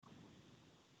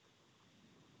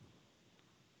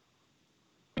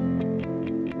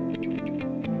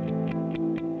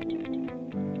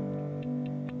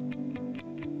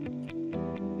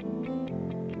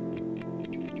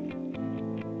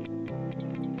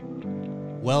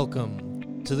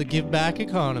Welcome to the Give Back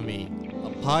Economy, a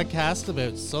podcast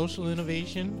about social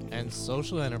innovation and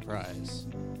social enterprise.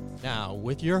 Now,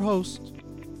 with your host,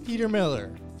 Peter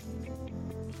Miller.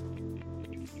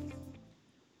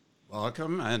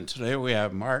 Welcome, and today we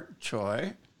have Mark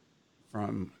Choi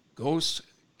from Ghost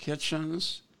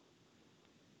Kitchens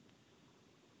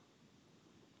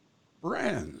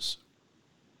Brands.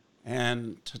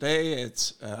 And today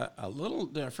it's a little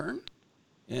different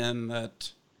in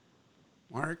that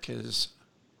Mark is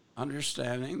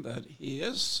understanding that he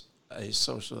is a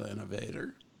social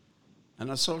innovator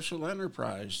and a social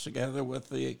enterprise together with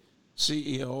the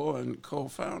CEO and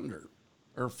co-founder,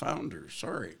 or founder,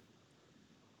 sorry.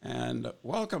 And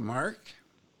welcome, Mark.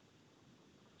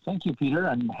 Thank you, Peter.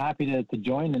 I'm happy to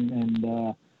join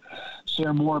and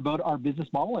share more about our business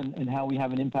model and how we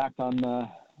have an impact on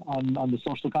the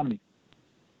social economy.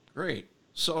 Great.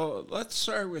 So let's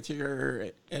start with your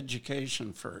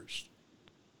education first.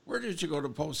 Where did you go to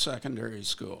post-secondary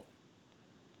school?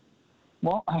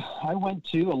 Well, I went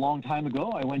to, a long time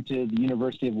ago, I went to the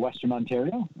University of Western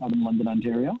Ontario, out in London,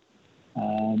 Ontario.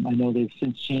 I know they've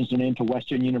since changed their name to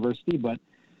Western University, but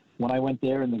when I went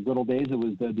there in the good old days, it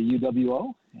was the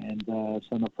UWO, and so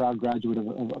I'm a proud graduate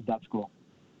of that school.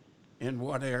 In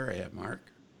what area, Mark?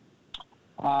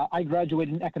 I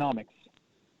graduated in economics.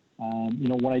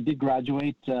 When I did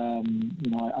graduate,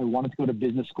 I wanted to go to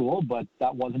business school, but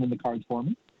that wasn't in the cards for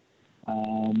me.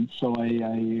 So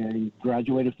I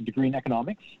graduated with a degree in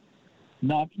economics,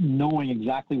 not knowing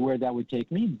exactly where that would take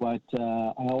me, but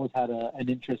I always had an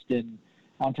interest in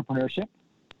entrepreneurship,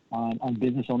 on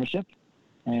business ownership,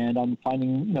 and on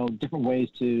finding, different ways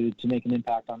to make an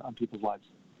impact on people's lives.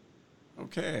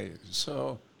 Okay,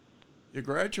 so you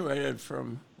graduated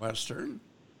from Western.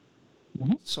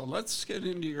 Mm-hmm. So let's get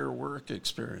into your work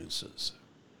experiences.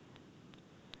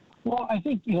 Well, I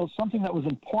think, something that was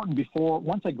important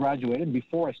once I graduated,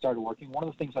 before I started working, one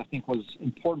of the things I think was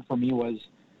important for me was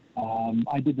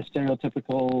I did the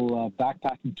stereotypical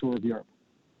backpacking tour of Europe.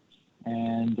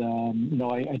 And,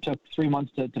 I took 3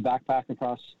 months to backpack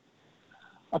across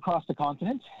the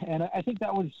continent. And I think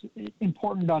that was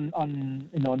important on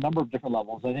a number of different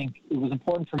levels. I think it was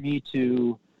important for me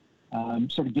to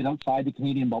sort of get outside the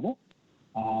Canadian bubble.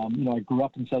 I grew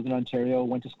up in Southern Ontario,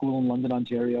 went to school in London,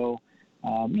 Ontario.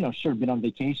 Sure, been on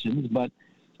vacations, but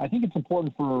I think it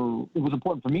was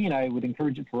important for me, and I would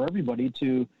encourage it for everybody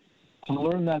to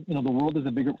learn that, the world is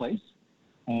a bigger place,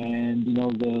 and,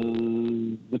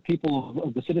 the people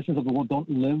of the citizens of the world don't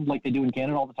live like they do in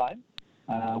Canada all the time.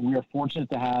 We are fortunate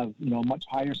to have, a much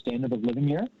higher standard of living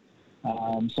here.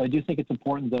 So I do think it's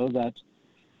important, though, that,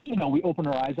 we open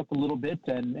our eyes up a little bit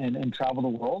and travel the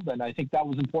world. And I think that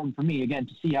was important for me, again,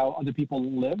 to see how other people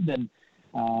lived and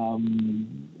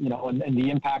the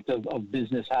impact of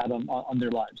business had on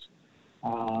their lives.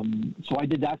 So I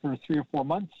did that for 3 or 4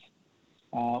 months.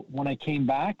 When I came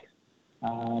back,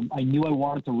 I knew I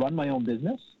wanted to run my own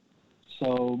business.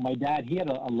 So my dad, he had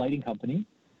a lighting company,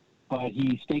 but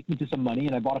he staked me to some money,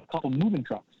 and I bought a couple moving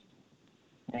trucks.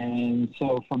 And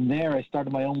so from there, I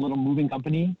started my own little moving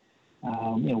company.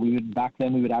 Back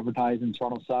then we would advertise in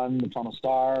Toronto Sun, the Toronto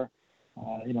Star,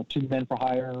 2 Men for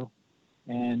Hire.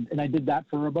 And I did that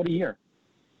for about a year.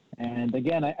 And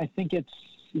again, I think it's,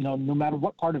 no matter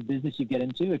what part of business you get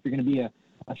into, if you're going to be a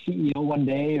CEO one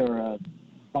day or a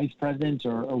vice president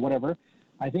or whatever,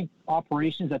 I think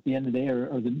operations at the end of the day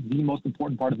are the most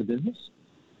important part of the business.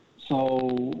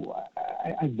 So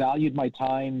I valued my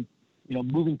time,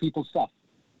 moving people's stuff.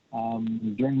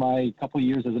 During my couple of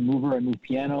years as a mover, I moved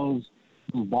pianos,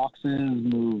 moved boxes,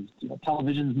 moved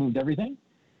televisions, moved everything.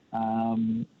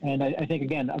 And I think,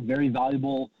 again, a very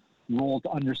valuable role to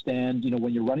understand,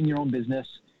 when you're running your own business,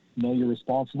 you're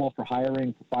responsible for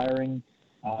hiring, for firing.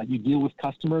 You deal with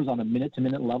customers on a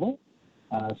minute-to-minute level.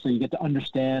 So you get to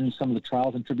understand some of the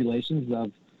trials and tribulations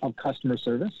of customer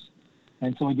service.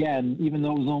 And so, again, even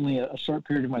though it was only a short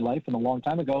period of my life and a long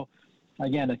time ago,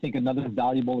 again, I think another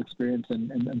valuable experience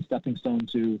and stepping stone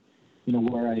to,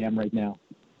 where I am right now.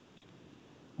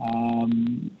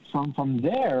 From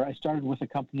there, I started with a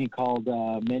company called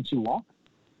Manchu Wok.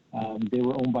 They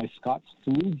were owned by Scott's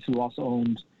Foods, who also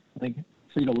owned, I think,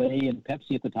 Frito-Lay and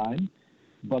Pepsi at the time.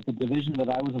 But the division that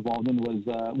I was involved in was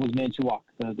Manchu Wok,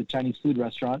 the Chinese food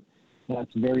restaurant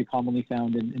that's very commonly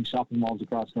found in shopping malls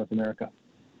across North America.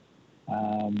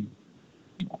 I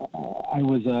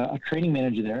was a training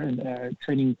manager there and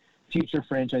training future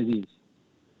franchisees.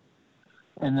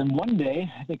 And then one day,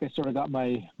 I think I sort of got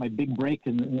my big break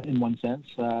in one sense.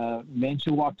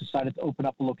 Manchu Wok decided to open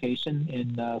up a location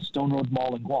in Stone Road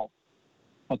Mall in Guelph,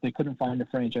 but they couldn't find a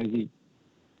franchisee.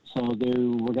 So they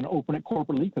were going to open it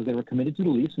corporately because they were committed to the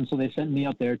lease, and so they sent me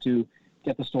out there to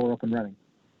get the store up and running.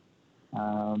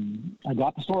 I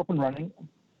got the store up and running.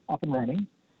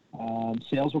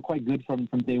 Sales were quite good from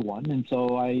day one, and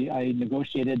so I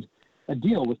negotiated a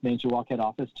deal with Manitowoc head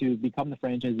office to become the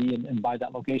franchisee and buy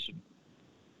that location.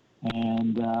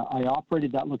 And I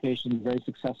operated that location very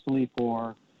successfully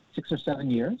for 6 or 7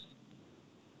 years.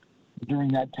 During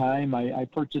that time, I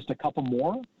purchased a couple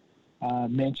more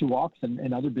Manitowocs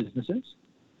and other businesses.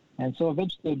 And so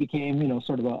eventually I became,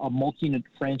 sort of a multi-unit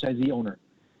franchisee owner,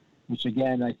 which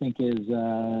again, I think is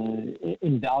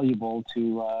invaluable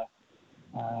to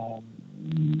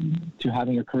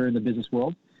having a career in the business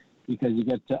world, because you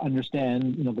get to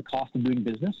understand, the cost of doing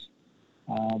business.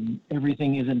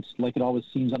 Everything isn't like it always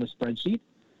seems on a spreadsheet.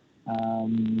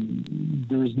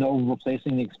 There is no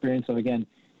replacing the experience of, again,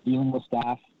 dealing with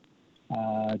staff,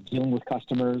 dealing with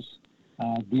customers,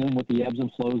 dealing with the ebbs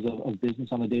and flows of business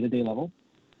on a day-to-day level.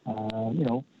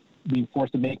 Being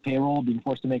forced to make payroll, being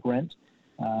forced to make rent.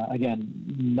 Again,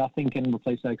 nothing can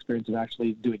replace that experience of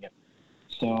actually doing it.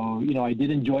 So, I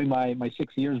did enjoy my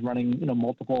 6 years running,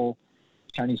 multiple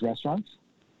Chinese restaurants.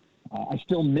 I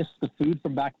still miss the food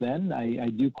from back then. I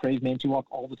do crave Manitowoc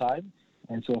all the time.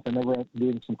 And so if I'm ever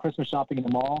doing some Christmas shopping in the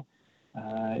mall,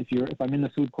 if I'm in the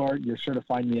food court, you're sure to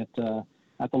find me at the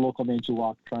local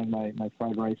Manitowoc trying my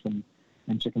fried rice and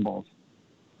chicken balls.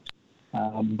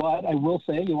 But I will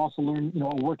say you also learn,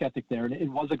 a work ethic there. And it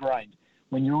was a grind.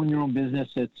 When you own your own business,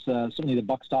 it's certainly the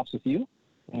buck stops with you.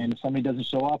 And if somebody doesn't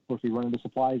show up, or if you run into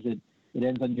supplies, it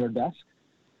ends on your desk.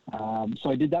 So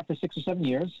I did that for 6 or 7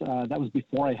 years. That was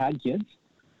before I had kids.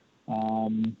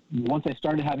 Once I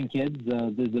started having kids,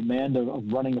 the demand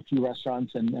of running a few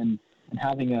restaurants and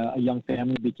having a young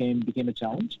family became a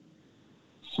challenge.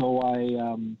 So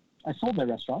I sold my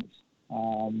restaurants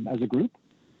as a group,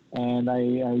 and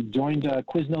I joined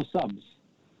Quiznos Subs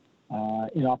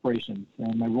in operations.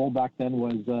 And my role back then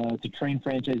was to train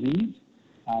franchisees,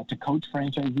 to coach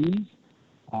franchisees,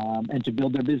 and to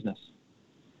build their business.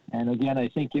 And again, I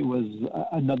think it was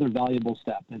another valuable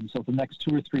step. And so for the next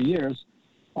 2 or 3 years,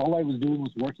 all I was doing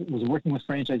was working with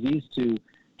franchisees to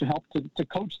help to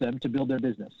coach them to build their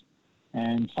business.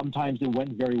 And sometimes it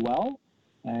went very well,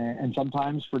 and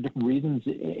sometimes for different reasons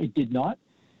it did not.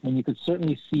 And you could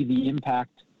certainly see the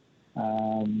impact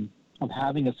of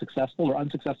having a successful or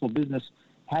unsuccessful business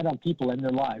had on people and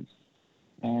their lives.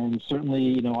 And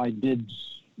certainly,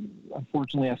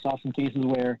 unfortunately, I saw some cases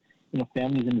where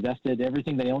families invested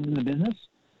everything they owned in the business,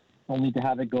 only to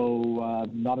have it go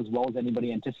not as well as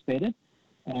anybody anticipated.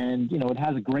 And, it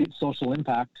has a great social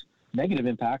impact, negative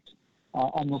impact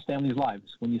on those families'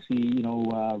 lives when you see,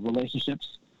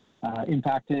 relationships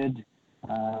impacted,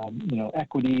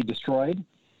 equity destroyed.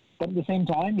 But at the same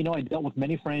time, I dealt with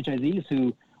many franchisees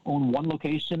who own one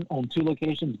location, own 2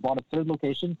 locations, bought a 3rd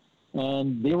location,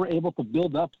 and they were able to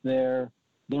build up their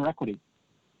equity.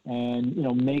 And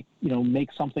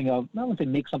make something of, not only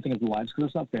make something of their lives, because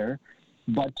it's not fair,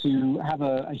 but to have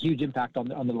a huge impact on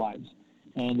their lives.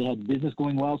 And they had business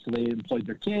going well, so they employed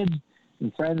their kids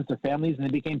and friends, their families, and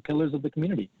they became pillars of the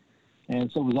community.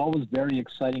 And so it was always very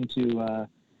exciting to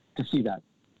see that.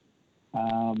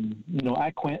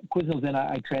 At Quiznos, then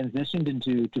I transitioned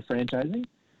into franchising,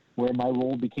 where my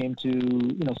role became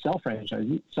to sell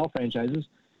franchises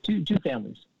to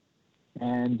families.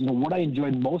 And, what I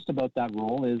enjoyed most about that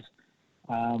role is,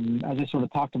 as I sort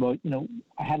of talked about,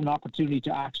 I had an opportunity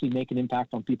to actually make an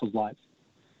impact on people's lives.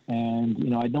 And,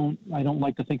 I don't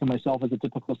like to think of myself as a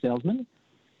typical salesman,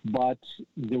 but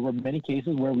there were many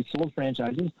cases where we sold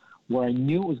franchises where I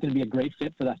knew it was going to be a great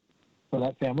fit for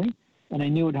that family, and I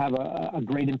knew it would have a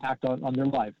great impact on their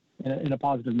life in a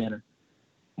positive manner.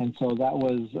 And so that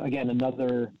was, again,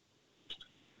 another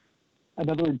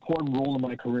important role in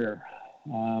my career.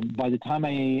 By the time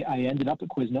I ended up at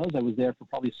Quiznos, I was there for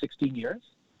probably 16 years.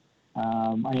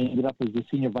 I ended up as the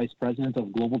senior vice president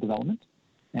of global development.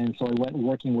 And so I went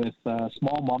working with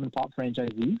small mom and pop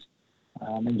franchisees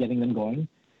and getting them going,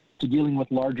 to dealing with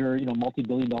larger,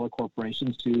 multi-billion-dollar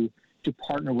corporations to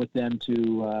partner with them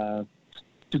to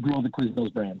grow the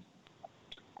Quiznos brand.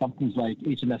 Companies like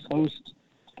HMS Host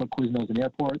put Quiznos in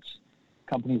airports.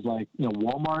 Companies like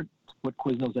Walmart put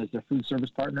Quiznos as their food service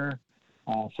partner.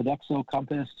 Sodexo,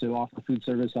 Compass to offer food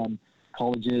service on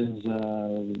colleges,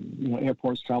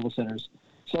 airports, travel centers.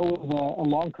 So it was a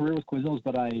long career with Quiznos,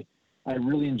 but I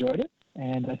really enjoyed it,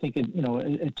 and I think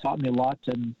it taught me a lot,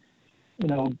 and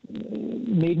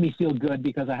made me feel good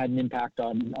because I had an impact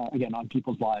on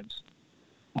people's lives.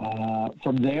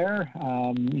 From there,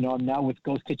 I'm now with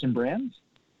Ghost Kitchen Brands,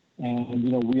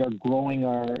 and we are growing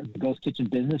our Ghost Kitchen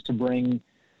business to bring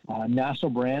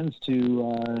national brands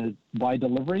to buy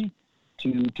delivery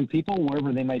to people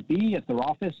wherever they might be, at their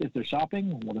office, if they're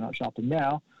shopping. Well, they're not shopping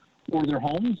now, or their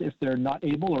homes if they're not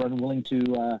able or unwilling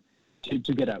to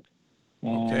get out.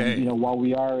 And Okay. while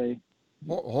we are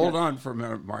Hold on for a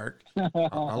minute, Mark. A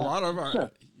lot of our,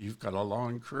 Sure. you've got a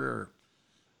long career.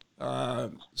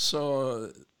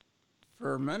 So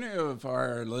for many of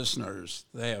our listeners,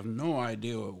 they have no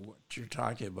idea what you're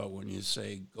talking about when you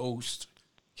say ghost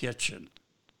kitchen.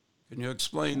 Can you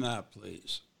explain that,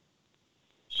 please?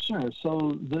 Sure.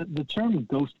 So the term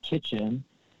ghost kitchen,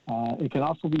 it can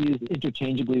also be used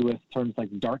interchangeably with terms like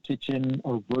dark kitchen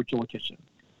or virtual kitchen.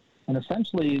 And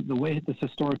essentially, the way this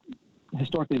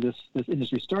historically this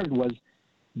industry started was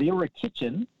they were a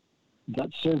kitchen that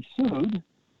served food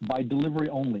by delivery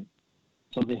only.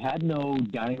 So they had no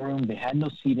dining room, they had no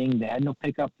seating, they had no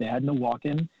pickup, they had no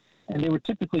walk-in, and they were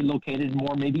typically located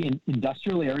more maybe in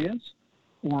industrial areas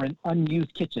or in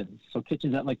unused kitchens. So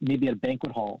kitchens that like maybe at a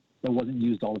banquet hall that wasn't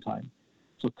used all the time.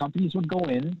 So companies would go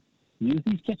in, use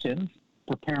these kitchens,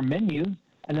 prepare menus,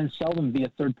 and then sell them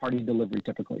via third-party delivery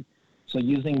typically. So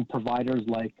using providers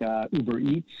like Uber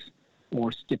Eats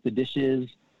or Skip the Dishes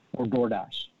or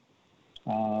DoorDash.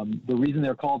 The reason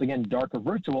they're called, again, dark or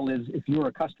virtual is if you were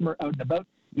a customer out and about,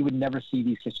 you would never see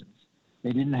these kitchens.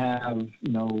 They didn't have,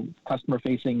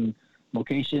 customer-facing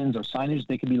locations or signage.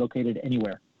 They could be located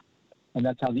anywhere. And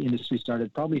that's how the industry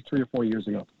started probably 3 or 4 years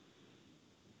ago.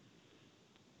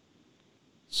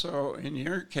 So in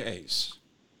your case,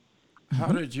 how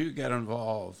did you get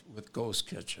involved with ghost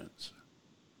kitchens?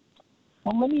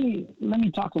 Well, let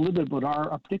me talk a little bit about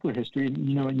our particular history.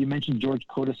 You mentioned George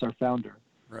Kotis, our founder.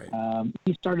 Right.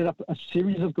 He started up a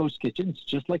series of ghost kitchens,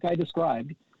 just like I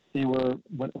described. They were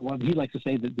what he likes to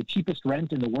say, the cheapest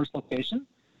rent in the worst location,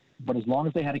 but as long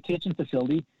as they had a kitchen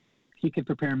facility, he could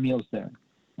prepare meals there.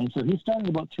 And so he started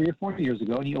about 3 or 4 years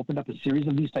ago, and he opened up a series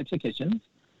of these types of kitchens.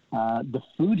 The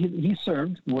food he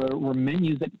served were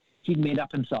menus that he'd made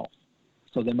up himself.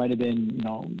 So there might have been,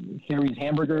 Harry's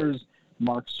Hamburgers,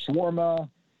 Mark's Shawarma,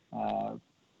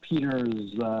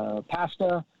 Peter's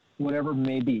Pasta, whatever it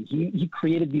may be. He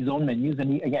created these own menus,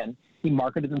 and he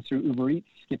marketed them through Uber Eats,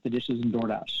 Skip the Dishes, and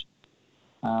DoorDash.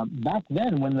 Back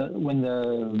then, when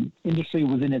the industry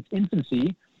was in its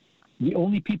infancy, the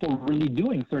only people really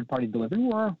doing third-party delivery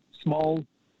were small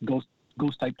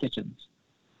ghost-type kitchens.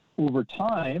 Over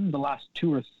time, the last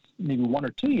 2 or maybe 1 or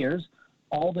 2 years,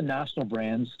 all the national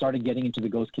brands started getting into the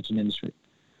ghost kitchen industry.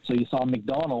 So you saw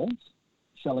McDonald's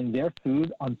selling their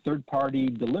food on third-party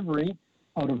delivery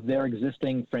out of their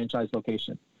existing franchise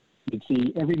location. You'd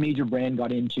see every major brand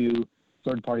got into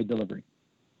third-party delivery.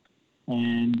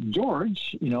 And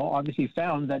George, obviously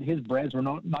found that his brands were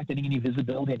not getting any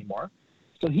visibility anymore.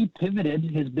 So he pivoted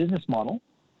his business model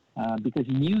because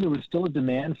he knew there was still a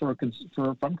demand from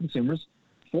consumers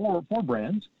for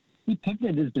brands. He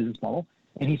pivoted his business model,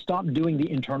 and he stopped doing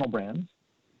the internal brands,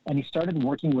 and he started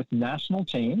working with national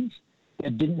chains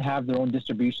that didn't have their own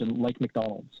distribution like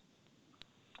McDonald's.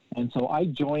 And so I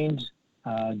joined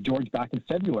George back in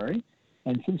February,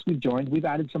 and since we've joined, we've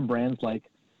added some brands like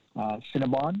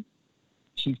Cinnabon,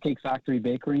 Cheesecake Factory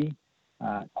Bakery,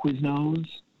 Quiznos,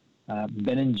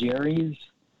 Ben & Jerry's,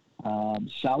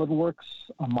 Salad Works,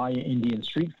 Amaya Indian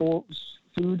Street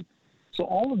Food. So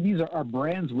all of these are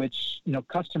brands which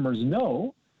customers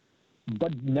know,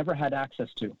 but never had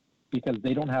access to because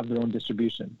they don't have their own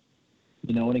distribution.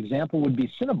 An example would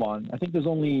be Cinnabon. I think there's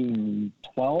only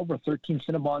 12 or 13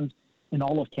 Cinnabons in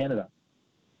all of Canada.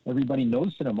 Everybody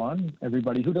knows Cinnabon.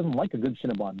 Everybody who doesn't like a good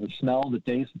Cinnabon, the smell, the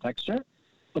taste, the texture.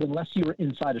 But unless you were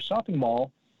inside a shopping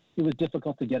mall, it was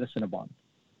difficult to get a Cinnabon.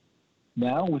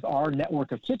 Now, with our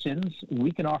network of kitchens,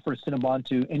 we can offer a Cinnabon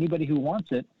to anybody who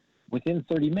wants it within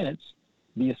 30 minutes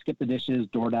via Skip the Dishes,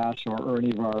 DoorDash, or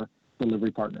any of our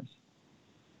delivery partners.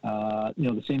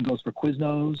 The same goes for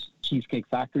Quiznos, Cheesecake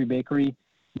Factory Bakery.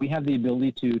 We have the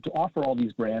ability to offer all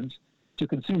these brands to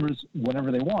consumers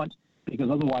whenever they want, because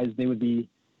otherwise it would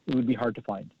be hard to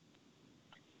find.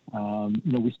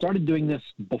 We started doing this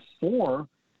before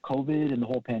COVID and the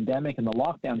whole pandemic and the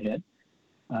lockdown hit,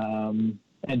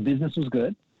 and business was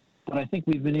good. But I think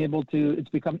we've been able to, it's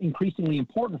become increasingly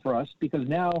important for us because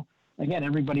now, again,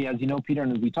 everybody, as you know, Peter,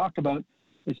 and as we talked about,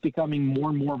 it's becoming more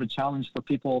and more of a challenge for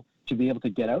people to be able to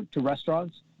get out to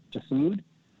restaurants, to food.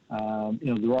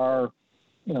 There are,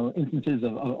 instances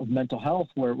of mental health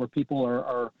where people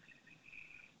are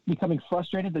becoming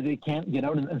frustrated that they can't get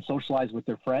out and socialize with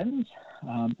their friends.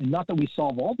 And not that we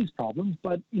solve all these problems,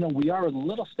 but, we are a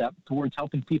little step towards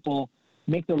helping people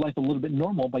make their life a little bit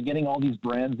normal by getting all these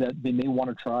brands that they may want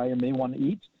to try or may want to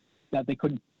eat that they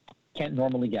can't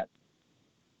normally get.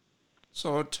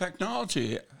 So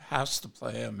technology has to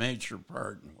play a major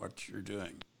part in what you're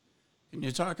doing. Can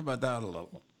you talk about that a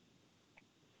little?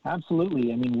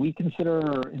 Absolutely. I mean, we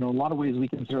consider, in a lot of ways, we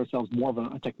consider ourselves more of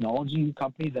a technology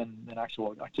company than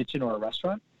actual a kitchen or a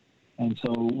restaurant. And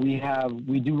so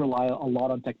we do rely a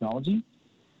lot on technology.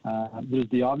 There's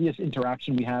the obvious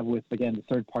interaction we have with, again, the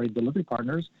third-party delivery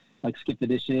partners like Skip the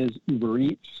Dishes, Uber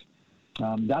Eats.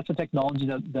 That's a technology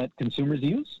that consumers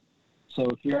use. So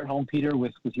if you're at home, Peter,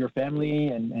 with your family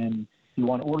and you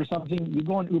want to order something, you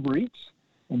go on Uber Eats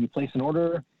and you place an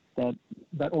order.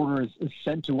 That order is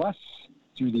sent to us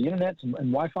through the internet and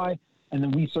Wi-Fi, and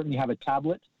then we certainly have a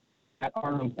tablet at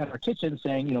our kitchen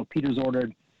saying, Peter's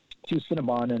ordered 2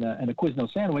 Cinnabon and a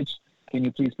Quiznos sandwich. Can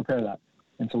you please prepare that?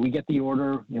 And so we get the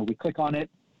order. We click on it.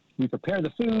 We prepare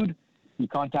the food. We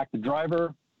contact the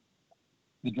driver.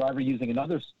 The driver, using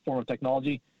another form of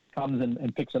technology, comes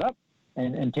and picks it up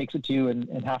and takes it to you.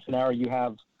 In half an hour, you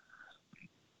have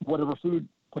whatever food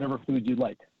you'd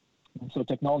like. And so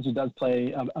technology does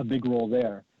play a big role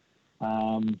there.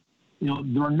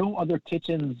 There are no other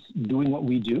kitchens doing what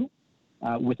we do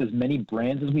with as many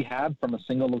brands as we have from a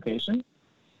single location.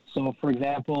 So, for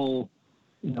example,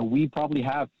 we probably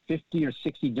have 50 or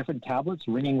 60 different tablets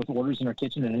ringing with orders in our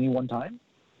kitchen at any one time.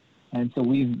 And so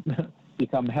we've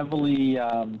become heavily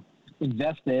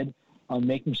invested on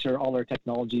making sure all our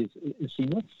technology is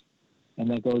seamless. And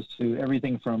that goes to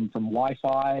everything from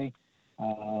Wi-Fi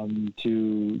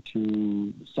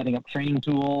to setting up training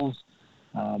tools.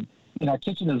 In our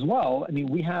kitchen as well, I mean,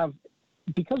 we have,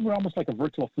 because we're almost like a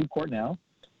virtual food court now,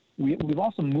 we've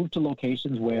also moved to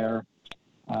locations where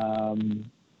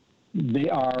they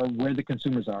are where the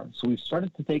consumers are. So we've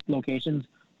started to take locations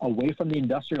away from the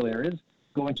industrial areas,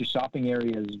 go into shopping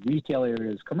areas, retail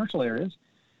areas, commercial areas.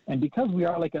 And because we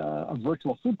are like a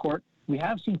virtual food court, we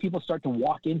have seen people start to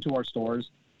walk into our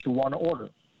stores to want to order.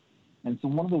 And so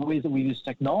one of the ways that we use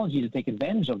technology to take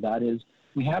advantage of that is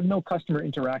we have no customer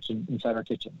interaction inside our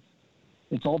kitchen.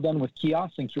 It's all done with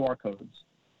kiosks and QR codes.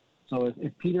 So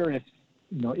if Peter, if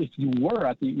you were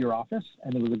at your office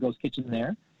and there was a ghost kitchen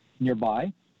there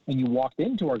nearby, and you walked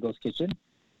into our ghost kitchen,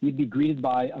 you'd be greeted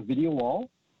by a video wall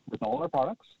with all our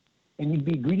products, and you'd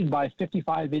be greeted by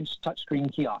 55-inch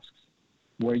touchscreen kiosks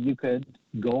where you could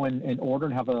go and order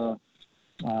and have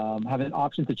an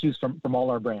option to choose from all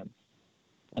our brands.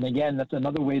 And again, that's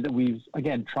another way that we've,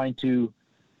 trying to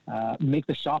make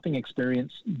the shopping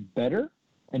experience better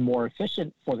and more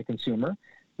efficient for the consumer.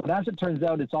 But as it turns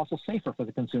out, it's also safer for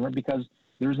the consumer because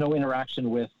there's no interaction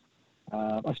with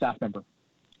a staff member.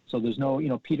 So there's no,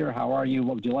 Peter, how are you?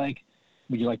 What would you like?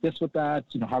 Would you like this with that?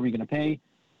 How are you going to pay?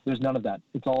 There's none of that.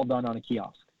 It's all done on a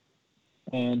kiosk.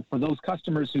 And for those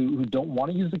customers who don't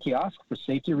want to use the kiosk for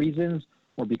safety reasons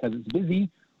or because it's busy,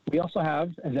 we also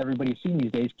have, as everybody's seen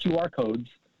these days, QR codes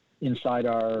inside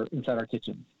our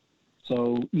kitchens.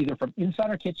 So either from inside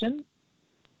our kitchen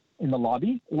in the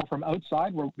lobby or from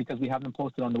outside, because we have them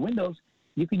posted on the windows,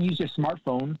 you can use your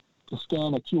smartphone to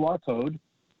scan a QR code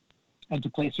and to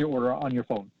place your order on your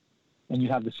phone. And you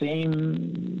have the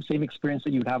same experience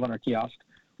that you would have on our kiosk,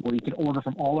 where you can order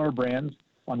from all our brands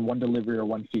on one delivery or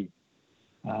one fee.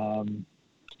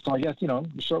 So I guess, the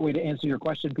short way to answer your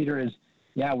question, Peter, is,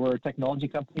 yeah, we're a technology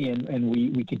company, and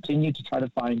we continue to try to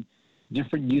find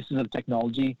different uses of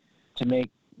technology to make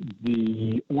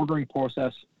the ordering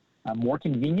process more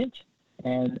convenient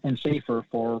and safer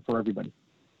for everybody.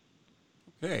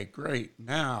 Okay, great.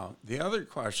 Now, the other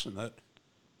question that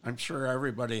I'm sure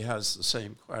everybody has the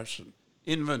same question,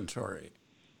 inventory.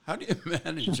 How do you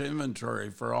manage inventory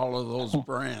for all of those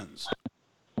brands?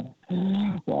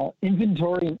 Well,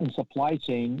 inventory and supply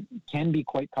chain can be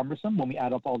quite cumbersome when we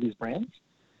add up all these brands.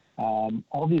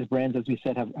 All these brands, as we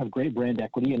said, have great brand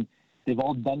equity, and they've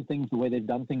all done things the way they've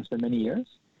done things for many years.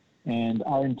 And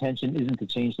our intention isn't to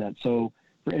change that. So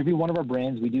for every one of our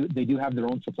brands, they do have their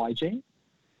own supply chain.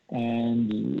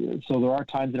 And so there are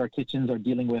times that our kitchens are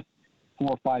dealing with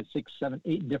 4, 5, 6, 7,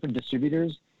 8 different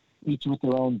distributors, each with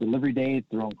their own delivery date,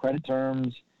 their own credit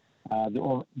terms,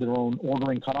 their own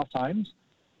ordering cutoff times.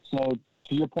 So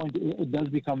to your point, it does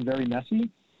become very messy.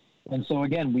 And so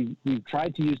again, we've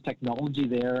tried to use technology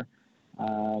there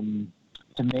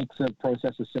to make the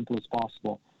process as simple as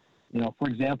possible. For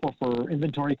example, for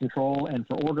inventory control and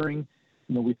for ordering,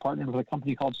 we partnered with a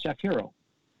company called Chef Hero,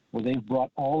 where they've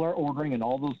brought all our ordering and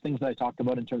all those things that I talked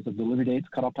about in terms of delivery dates,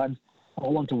 cutoff times,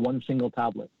 all onto one single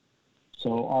tablet.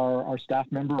 So our staff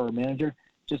member or manager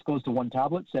just goes to one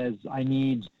tablet, says, I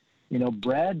need,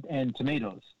 bread and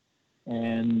tomatoes.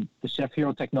 And the Chef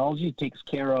Hero technology takes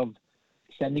care of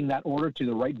sending that order to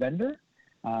the right vendor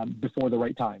before the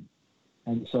right time.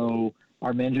 And so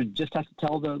our manager just has to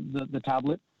tell the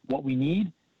tablet what we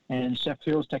need, and Chef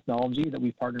Heroes Technology that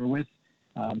we partner with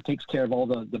takes care of all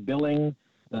the billing,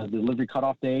 the delivery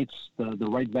cutoff dates, the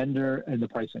right vendor, and the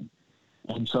pricing.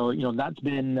 And so, that's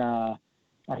been a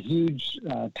huge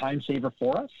time saver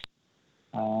for us.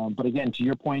 But again, to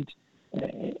your point,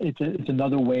 it's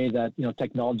another way that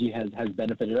technology has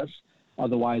benefited us.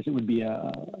 Otherwise, it would be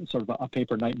a sort of a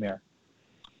paper nightmare.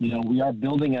 We are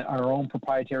building our own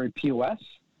proprietary POS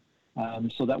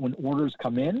so that when orders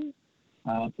come in,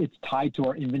 it's tied to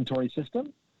our inventory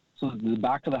system. So at the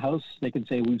back of the house, they can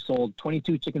say, we've sold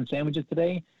 22 chicken sandwiches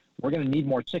today. We're going to need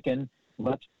more chicken.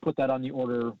 Let's put that on the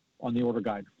order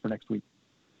guide for next week.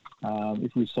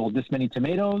 If we've sold this many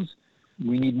tomatoes,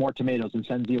 we need more tomatoes, and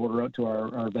send the order out to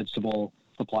our vegetable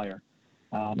supplier.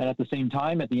 And at the same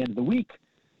time, at the end of the week,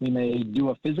 we may do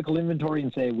a physical inventory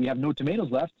and say, we have no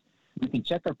tomatoes left. We can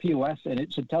check our POS, and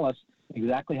it should tell us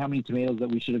exactly how many tomatoes that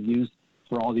we should have used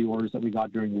for all the orders that we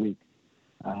got during the week.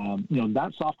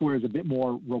 That software is a bit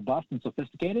more robust and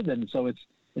sophisticated, and so it's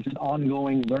an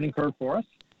ongoing learning curve for us.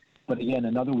 But again,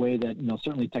 another way that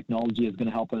certainly technology is going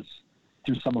to help us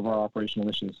through some of our operational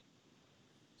issues.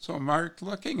 So, Mark,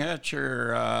 looking at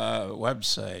your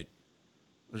website,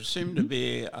 there seem to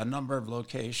be a number of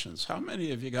locations. How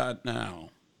many have you got now?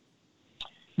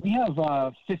 We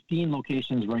have 15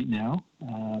 locations right now,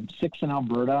 6 in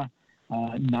Alberta,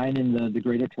 9 in the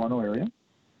Greater Toronto area.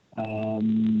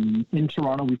 In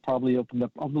Toronto, we've probably opened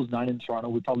up, of those 9 in Toronto,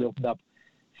 we've probably opened up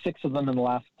 6 of them in the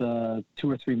last 2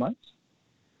 or 3 months.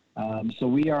 So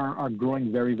we are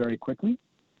growing very, very quickly.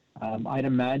 I'd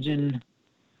imagine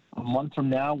a month from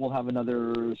now, we'll have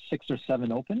another 6 or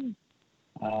 7 open.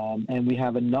 And we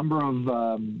have a number of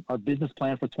our business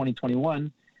plan for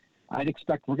 2021. I'd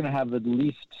expect we're going to have at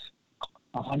least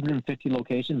 150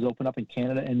 locations open up in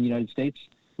Canada and the United States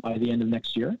by the end of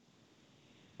next year.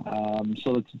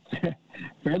 So it's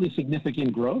fairly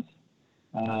significant growth.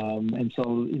 And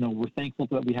so, we're thankful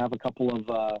that we have a couple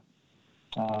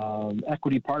of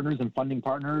equity partners and funding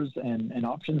partners and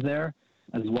options there,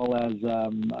 as well as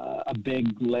a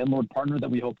big landlord partner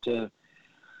that we hope to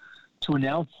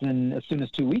announce in as soon as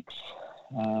 2 weeks.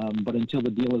 But until the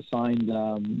deal is signed,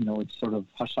 it's sort of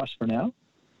hush-hush for now.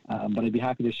 But I'd be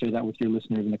happy to share that with your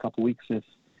listeners in a couple of weeks if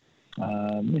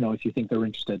you think they're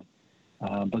interested.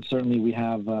 But certainly we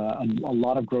have a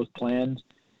lot of growth planned.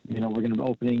 We're going to be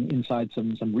opening inside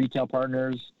some retail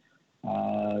partners,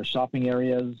 shopping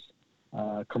areas,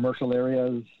 commercial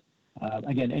areas.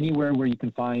 Again, anywhere where you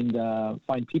can find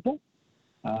people,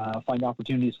 find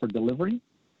opportunities for delivery.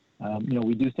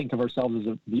 We do think of ourselves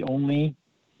as the only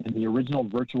and the original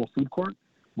virtual food court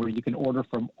where you can order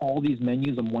from all these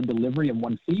menus on one delivery and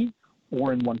one fee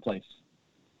or in one place.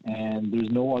 And there's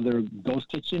no other ghost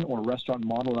kitchen or restaurant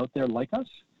model out there like us.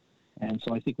 And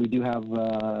so I think we do have,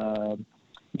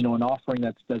 an offering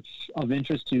that's of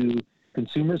interest to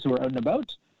consumers who are out and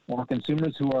about, or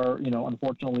consumers who are,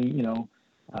 unfortunately,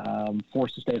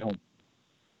 forced to stay at home.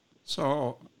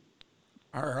 So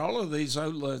are all of these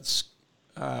outlets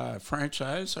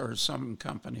franchise or some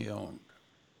company owned?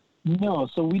 No,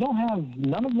 so we don't have,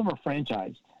 none of them are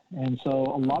franchised. And so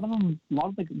a lot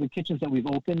of the kitchens that we've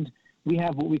opened, we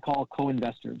have what we call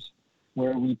co-investors,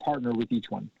 where we partner with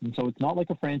each one. And so it's not like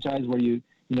a franchise where you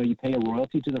pay a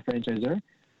royalty to the franchisor.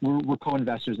 We're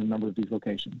co-investors in a number of these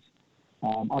locations.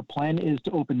 Our plan is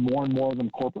to open more and more of them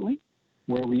corporately,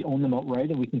 where we own them outright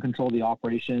and we can control the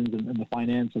operations and the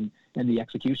finance and the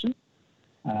execution.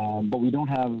 But we don't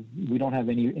have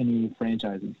any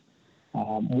franchises.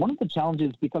 One of the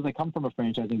challenges, because I come from a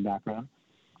franchising background,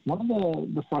 one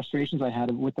of the frustrations I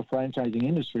had with the franchising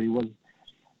industry was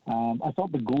I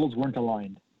felt the goals weren't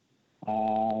aligned.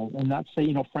 And that's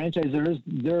franchisors,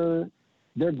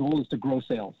 their goal is to grow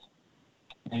sales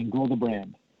and grow the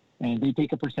brand. And they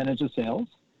take a percentage of sales,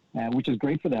 which is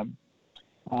great for them.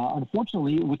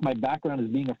 Unfortunately, with my background as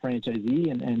being a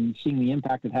franchisee and seeing the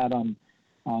impact it had on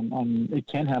it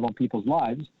can have on people's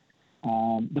lives,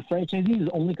 the franchisee is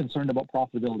only concerned about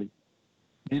profitability.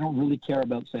 They don't really care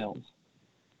about sales.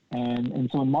 And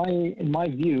so in my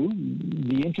view,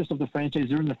 the interests of the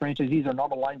franchisor and the franchisees are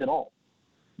not aligned at all.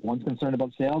 One's concerned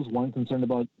about sales, one's concerned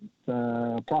about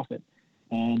profit.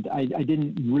 And I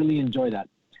didn't really enjoy that.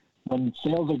 When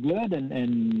sales are good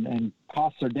and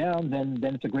costs are down, then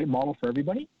it's a great model for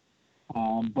everybody.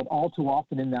 But all too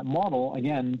often in that model,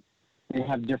 again, they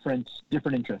have different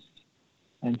interests.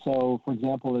 And so, for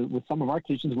example, with some of our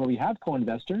kitchens where we have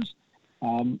co-investors,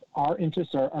 our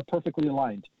interests are perfectly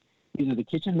aligned. Either the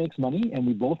kitchen makes money and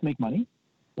we both make money,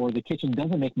 or the kitchen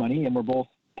doesn't make money and we're both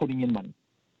putting in money.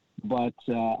 But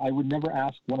I would never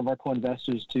ask one of our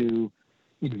co-investors to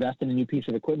invest in a new piece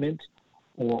of equipment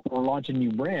or launch a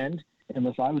new brand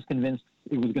unless I was convinced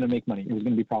it was going to make money, it was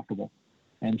going to be profitable.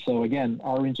 And so again,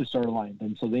 our interests are aligned.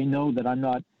 And so they know that I'm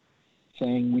not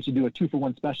saying we should do a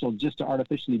 2-for-1 special just to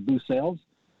artificially boost sales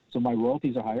so my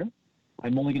royalties are higher.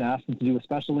 I'm only going to ask them to do a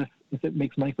special if it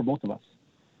makes money for both of us.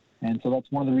 And so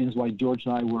that's one of the reasons why George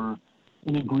and I were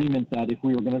in agreement that if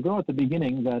we were going to grow at the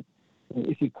beginning, that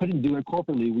if we couldn't do it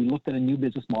corporately, we looked at a new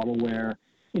business model where,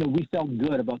 we felt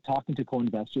good about talking to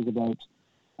co-investors about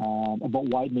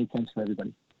why it made sense for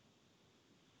everybody.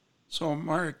 So,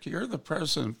 Mark, you're the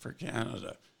president for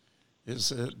Canada. Is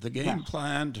it the game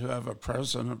plan to have a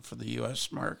president for the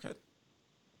U.S. market?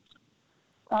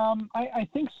 I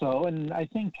think so, and I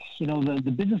think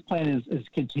the business plan is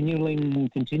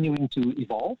continuing to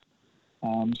evolve.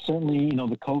 Certainly,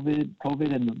 the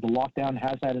COVID and the lockdown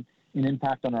has had an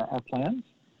impact on our plans.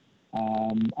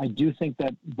 I do think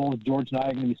that both George and I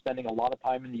are going to be spending a lot of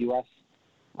time in the U.S.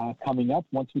 Coming up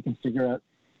once we can figure out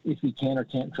if we can or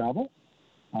can't travel.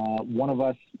 One of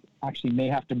us actually may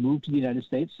have to move to the United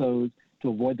States to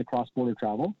avoid the cross-border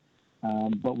travel.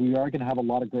 But we are going to have a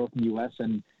lot of growth in the U.S.,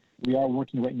 and we are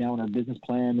working right now on our business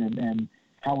plan and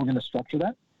how we're going to structure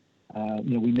that.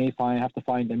 We may have to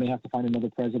find another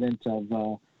president of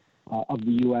the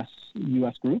U.S.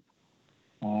 group.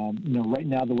 Right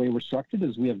now the way we're structured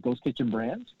is we have Ghost Kitchen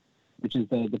Brands, which is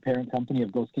the parent company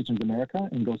of Ghost Kitchens America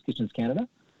and Ghost Kitchens Canada.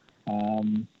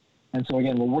 And so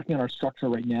again, we're working on our structure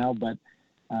right now, but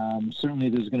certainly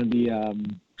there's going to be a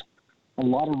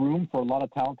lot of room for a lot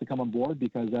of talent to come on board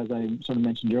because, as I sort of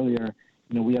mentioned earlier,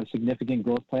 we have significant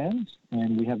growth plans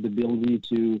and we have the ability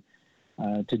to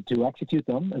execute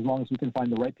them as long as we can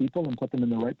find the right people and put them in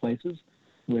the right places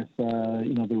with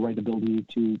the right ability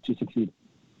to succeed.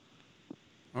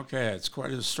 Okay, it's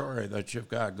quite a story that you've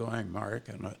got going, Mark,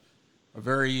 and a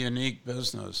very unique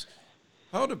business.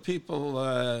 How do people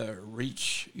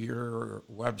reach your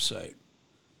website?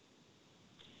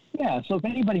 Yeah, so if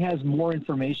anybody has more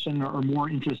information or more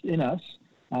interest in us,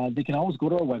 they can always go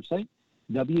to our website,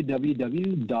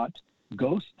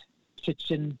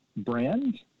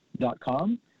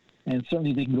 www.ghostkitchenbrands.com, and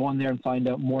certainly they can go on there and find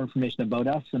out more information about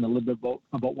us and a little bit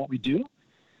about what we do.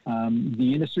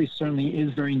 The industry certainly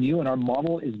is very new, and our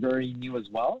model is very new as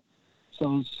well.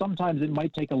 So sometimes it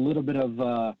might take a little bit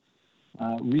of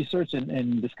research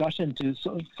and discussion to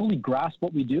fully grasp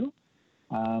what we do.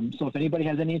 So if anybody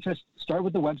has any interest, start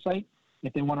with the website.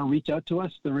 If they want to reach out to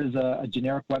us, there is a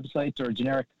generic website or a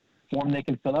generic form they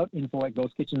can fill out,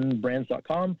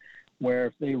 info@ghostkitchenbrands.com, where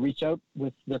if they reach out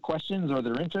with their questions or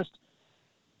their interest,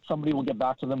 somebody will get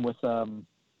back to them with some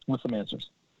answers.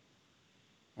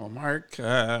 Well, Mark,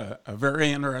 a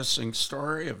very interesting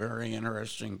story, a very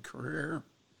interesting career,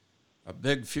 a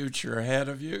big future ahead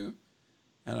of you.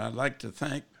 And I'd like to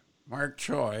thank Mark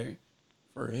Choi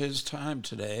for his time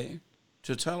today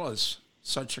to tell us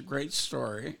such a great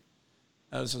story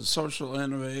as a social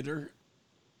innovator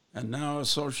and now a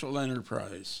social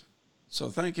enterprise. So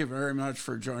thank you very much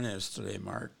for joining us today,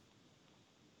 Mark.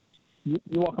 You're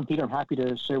welcome, Peter. I'm happy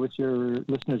to share with your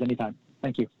listeners anytime.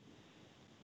 Thank you.